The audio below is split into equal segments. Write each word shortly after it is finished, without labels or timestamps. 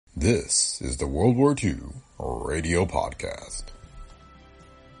This is the World War II Radio Podcast.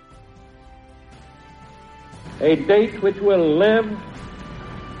 A date which will live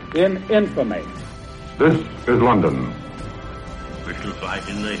in infamy. This is London. We shall fight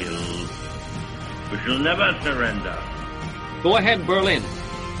in the hills. We shall never surrender. Go ahead, Berlin.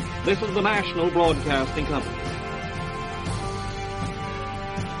 This is the National Broadcasting Company.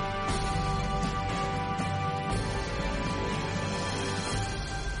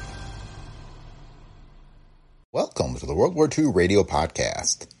 Welcome to the World War II Radio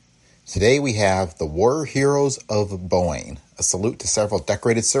Podcast. Today we have the War Heroes of Boeing, a salute to several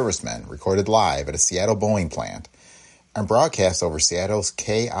decorated servicemen recorded live at a Seattle Boeing plant and broadcast over Seattle's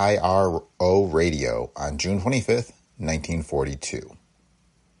KIRO radio on June 25th, 1942.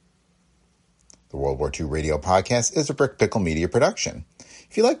 The World War II Radio Podcast is a Brick Pickle Media production.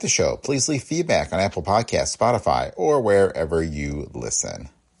 If you like the show, please leave feedback on Apple Podcasts, Spotify, or wherever you listen.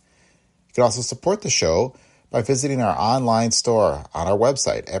 You can also support the show by visiting our online store on our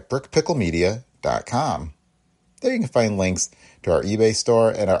website at brickpicklemedia.com. There you can find links to our eBay store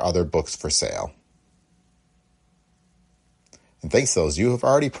and our other books for sale. And thanks to those you who have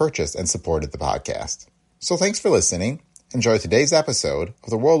already purchased and supported the podcast. So thanks for listening. Enjoy today's episode of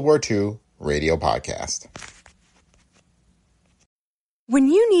the World War II Radio Podcast. When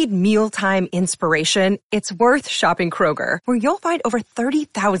you need mealtime inspiration, it's worth shopping Kroger, where you'll find over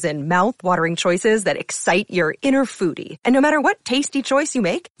 30,000 mouth-watering choices that excite your inner foodie. And no matter what tasty choice you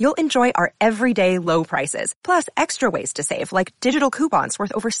make, you'll enjoy our everyday low prices, plus extra ways to save, like digital coupons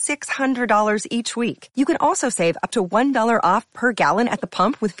worth over $600 each week. You can also save up to $1 off per gallon at the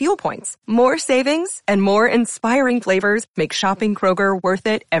pump with fuel points. More savings and more inspiring flavors make shopping Kroger worth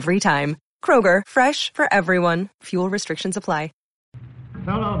it every time. Kroger, fresh for everyone. Fuel restrictions apply.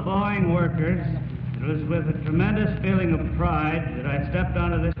 Fellow Boeing workers, it was with a tremendous feeling of pride that I stepped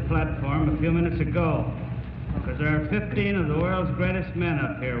onto this platform a few minutes ago, because there are 15 of the world's greatest men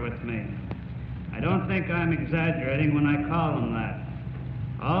up here with me. I don't think I'm exaggerating when I call them that.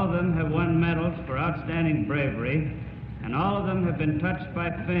 All of them have won medals for outstanding bravery, and all of them have been touched by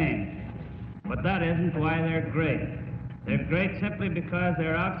fame. But that isn't why they're great. They're great simply because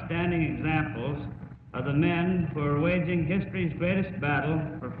they're outstanding examples of the men who are waging history's greatest battle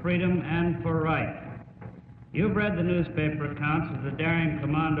for freedom and for right. You've read the newspaper accounts of the daring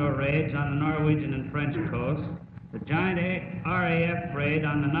commando raids on the Norwegian and French coasts, the giant RAF raid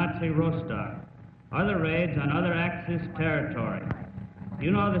on the Nazi Rostock, other raids on other Axis territory.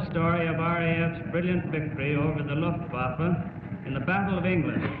 You know the story of RAF's brilliant victory over the Luftwaffe in the Battle of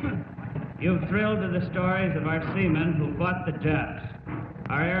England. You've thrilled to the stories of our seamen who fought the Japs,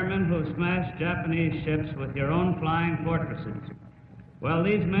 our airmen who smashed Japanese ships with your own flying fortresses. Well,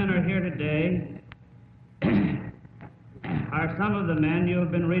 these men are here today are some of the men you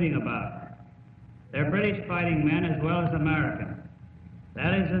have been reading about. They're British fighting men as well as American.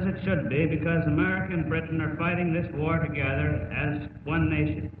 That is as it should be, because America and Britain are fighting this war together as one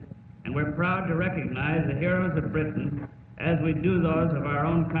nation. And we're proud to recognize the heroes of Britain as we do those of our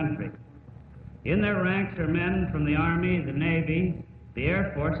own country. In their ranks are men from the Army, the Navy, the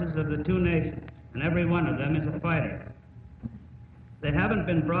air forces of the two nations, and every one of them is a fighter. They haven't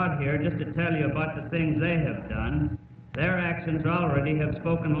been brought here just to tell you about the things they have done. Their actions already have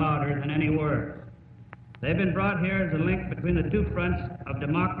spoken louder than any words. They've been brought here as a link between the two fronts of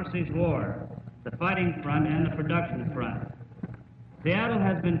democracy's war, the fighting front and the production front. Seattle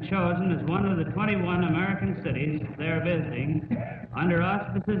has been chosen as one of the 21 American cities they are visiting under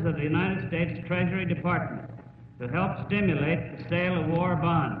auspices of the United States Treasury Department to help stimulate the sale of war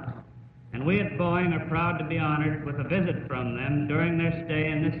bonds. And we at Boeing are proud to be honored with a visit from them during their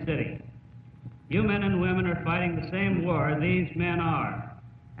stay in this city. You men and women are fighting the same war these men are,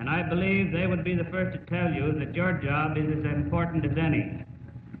 and I believe they would be the first to tell you that your job is as important as any.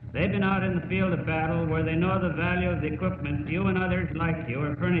 They've been out in the field of battle where they know the value of the equipment you and others like you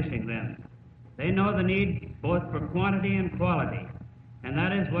are furnishing them. They know the need both for quantity and quality, and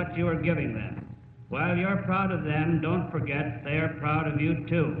that is what you are giving them. While you're proud of them, don't forget they are proud of you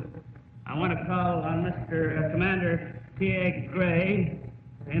too. I want to call on Mr. Commander T.A. Gray,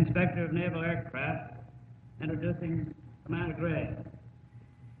 the Inspector of Naval Aircraft, introducing Commander Gray.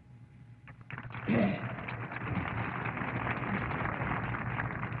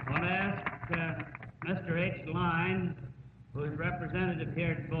 I want to ask Mr. H. Line, who is representative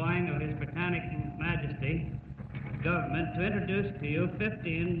here at Boeing of His Britannic Majesty government, to introduce to you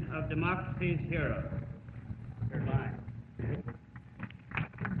 15 of democracy's heroes. Mr. Line.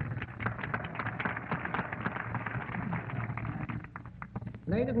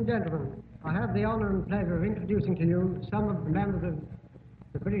 Ladies and gentlemen, I have the honor and pleasure of introducing to you some of the members of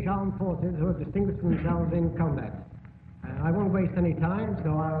the British Armed Forces who have distinguished themselves in combat. I won't waste any time, so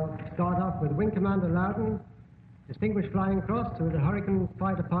I'll start off with Wing Commander Loudon, Distinguished Flying Cross, who is a Hurricane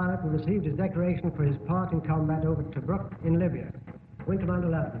fighter pilot and received his decoration for his part in combat over Tobruk in Libya. Wing Commander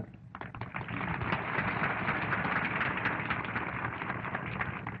Loudon.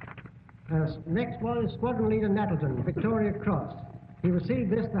 Next was Squadron Leader Nettleton, Victoria Cross. He received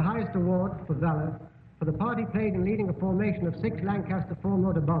this, the highest award for valor, for the part he played in leading a formation of 6 Lancaster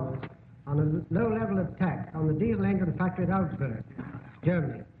 4-motor bombers on a low-level attack on the diesel engine factory at Augsburg,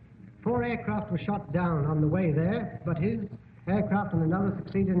 Germany. 4 aircraft were shot down on the way there, but his aircraft and another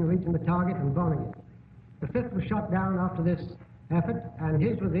succeeded in reaching the target and bombing it. The 5th was shot down after this effort, and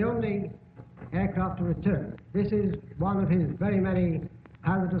his was the only aircraft to return. This is one of his very many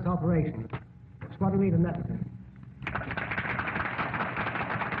hazardous operations. Squadron Leader Nettleton.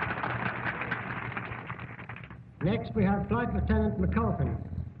 Next, we have Flight Lieutenant McAlpin,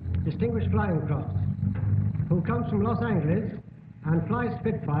 Distinguished Flying Cross, who comes from Los Angeles and flies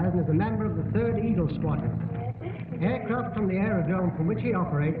Spitfires and is a member of the 3rd Eagle Squadron. Aircraft from the aerodrome from which he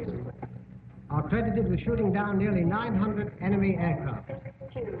operates are credited with shooting down nearly 900 enemy aircraft.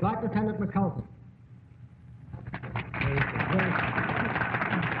 Flight Lieutenant McAlpin.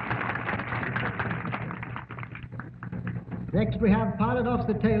 Next, we have Pilot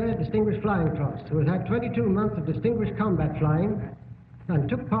Officer Taylor, Distinguished Flying Cross, who has had 22 months of distinguished combat flying and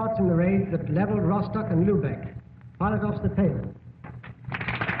took parts in the raids that leveled Rostock and Lubeck. Pilot Officer Taylor.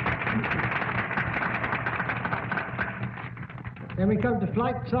 Then we come to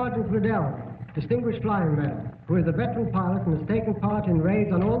Flight Sergeant Riddell, Distinguished Flying Medal, who is a veteran pilot and has taken part in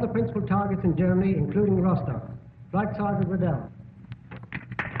raids on all the principal targets in Germany, including Rostock. Flight Sergeant Riddell.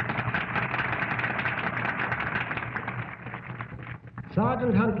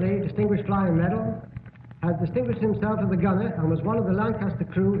 Sergeant Huntley, Distinguished Flying Medal, has distinguished himself as a gunner and was one of the Lancaster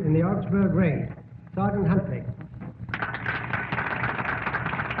crew in the Augsburg raid. Sergeant Huntley.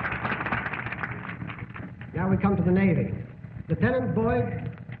 Now we come to the Navy. Lieutenant Boyd,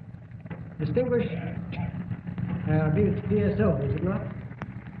 Distinguished, DSO, is it not?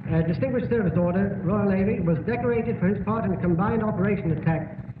 Distinguished Service Order, Royal Navy, was decorated for his part in a combined operation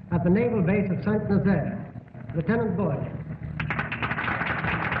attack at the naval base of Saint-Nazaire. Lieutenant Boyd.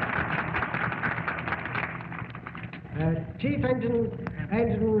 Chief Engine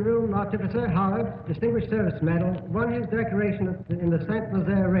Room Artificer Howard, Distinguished Service Medal, won his decoration in the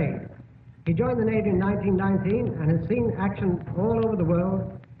Saint-Nazaire raid. He joined the Navy in 1919 and has seen action all over the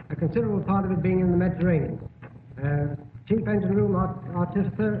world, a considerable part of it being in the Mediterranean. Chief Engine Room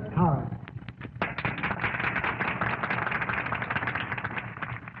Artificer Howard.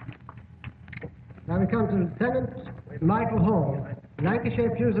 Now we come to Lieutenant Michael Hall,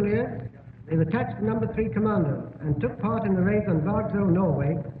 Lancashire Fusilier, is attached to number 3 Commando and took part in the raids on Vargso,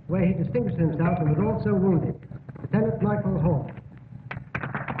 Norway, where he distinguished himself and was also wounded. Lieutenant Michael Hall.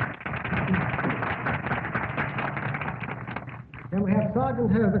 Then we have Sergeant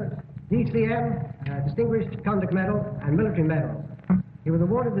Herbert, DCM, Distinguished Conduct Medal and Military Medal. He was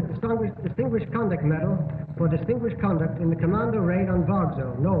awarded the Distinguished Conduct Medal for distinguished conduct in the Commando raid on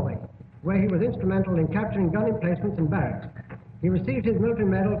Vargso, Norway, where he was instrumental in capturing gun emplacements and barracks. He received his military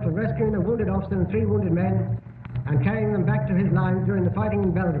medal for rescuing a wounded officer and 3 wounded men and carrying them back to his lines during the fighting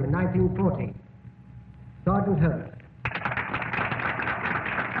in Belgium in 1940. Sergeant Herbert.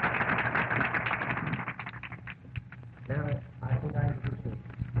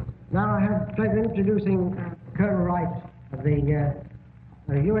 Now I have the pleasure of introducing Colonel Wright of the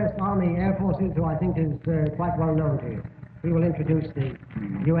U.S. Army Air Forces, who I think is quite well known to you. We will introduce the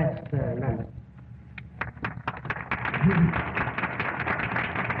U.S. member.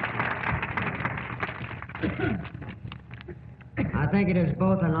 I think it is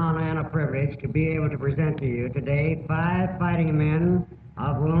both an honor and a privilege to be able to present to you today 5 fighting men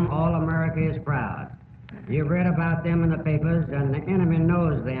of whom all America is proud. You've read about them in the papers, and the enemy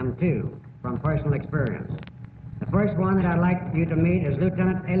knows them, too, from personal experience. The first one that I'd like you to meet is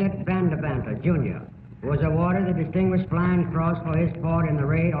Lieutenant Elliot Vanderbanter, Jr., who was awarded the Distinguished Flying Cross for his part in the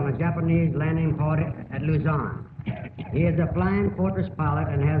raid on a Japanese landing port at Luzon. He is a flying fortress pilot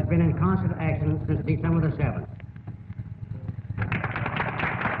and has been in constant action since December the 7th.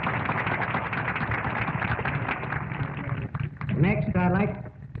 Next, I'd like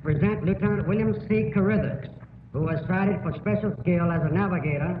to present Lieutenant William C. Carithers, who was cited for special skill as a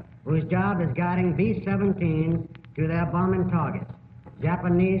navigator, whose job is guiding B-17s to their bombing targets,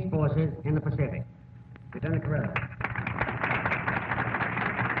 Japanese forces in the Pacific. Lieutenant Carithers.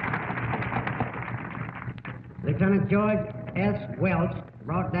 Lieutenant George S. Welch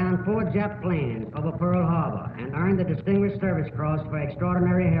brought down 4 Jap planes over Pearl Harbor. and earned the Distinguished Service Cross for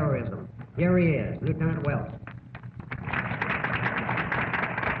extraordinary heroism. Here he is, Lieutenant Welch.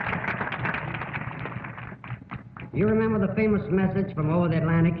 You remember the famous message from over the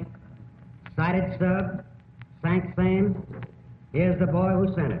Atlantic? Sighted sub, sank same. Here's the boy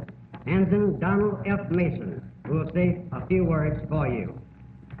who sent it, Ensign Donald F. Mason, who will say a few words for you.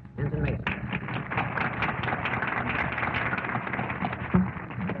 Ensign Mason.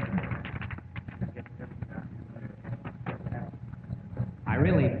 I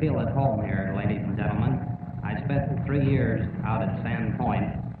really feel at home here, ladies and gentlemen. I spent 3 years out at Sand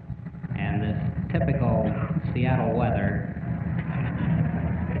Point, and this typical Seattle weather,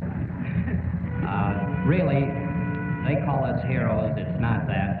 really, they call us heroes. It's not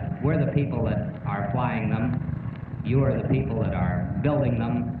that. We're the people that are flying them. You are the people that are building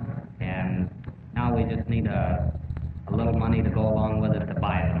them, and now we just need a little money to go along with it to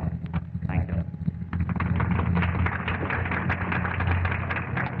buy them. Thank you.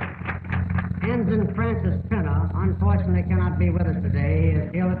 Ensign Francis Pinner, unfortunately, cannot be with us today. He is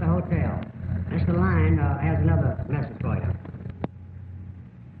ill at the hotel. Mr. Lyon has another message for you.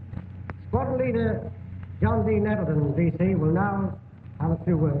 Squadron Leader John D. Nettleton, D.C., will now have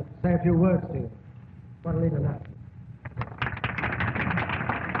say a few words to you. Squadron Leader Nettleton.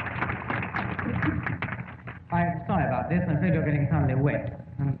 I'm sorry about this. I'm afraid you're getting thoroughly wet.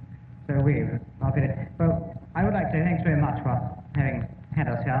 So I'll get it. Well, I would like to say thanks very much for having had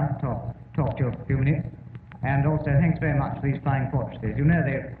us here to talk to you for a few minutes. And also thanks very much for these flying fortresses. You know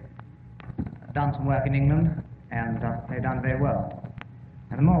they've done some work in England, and they've done very well.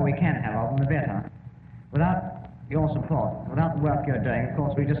 And the more we can have of them, the better. Without your support, without the work you're doing, of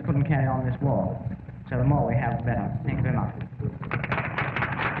course, we just couldn't carry on this war. So the more we have, the better. Thank you very much.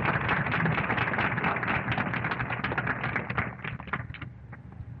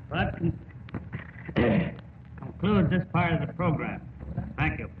 That concludes this part of the program.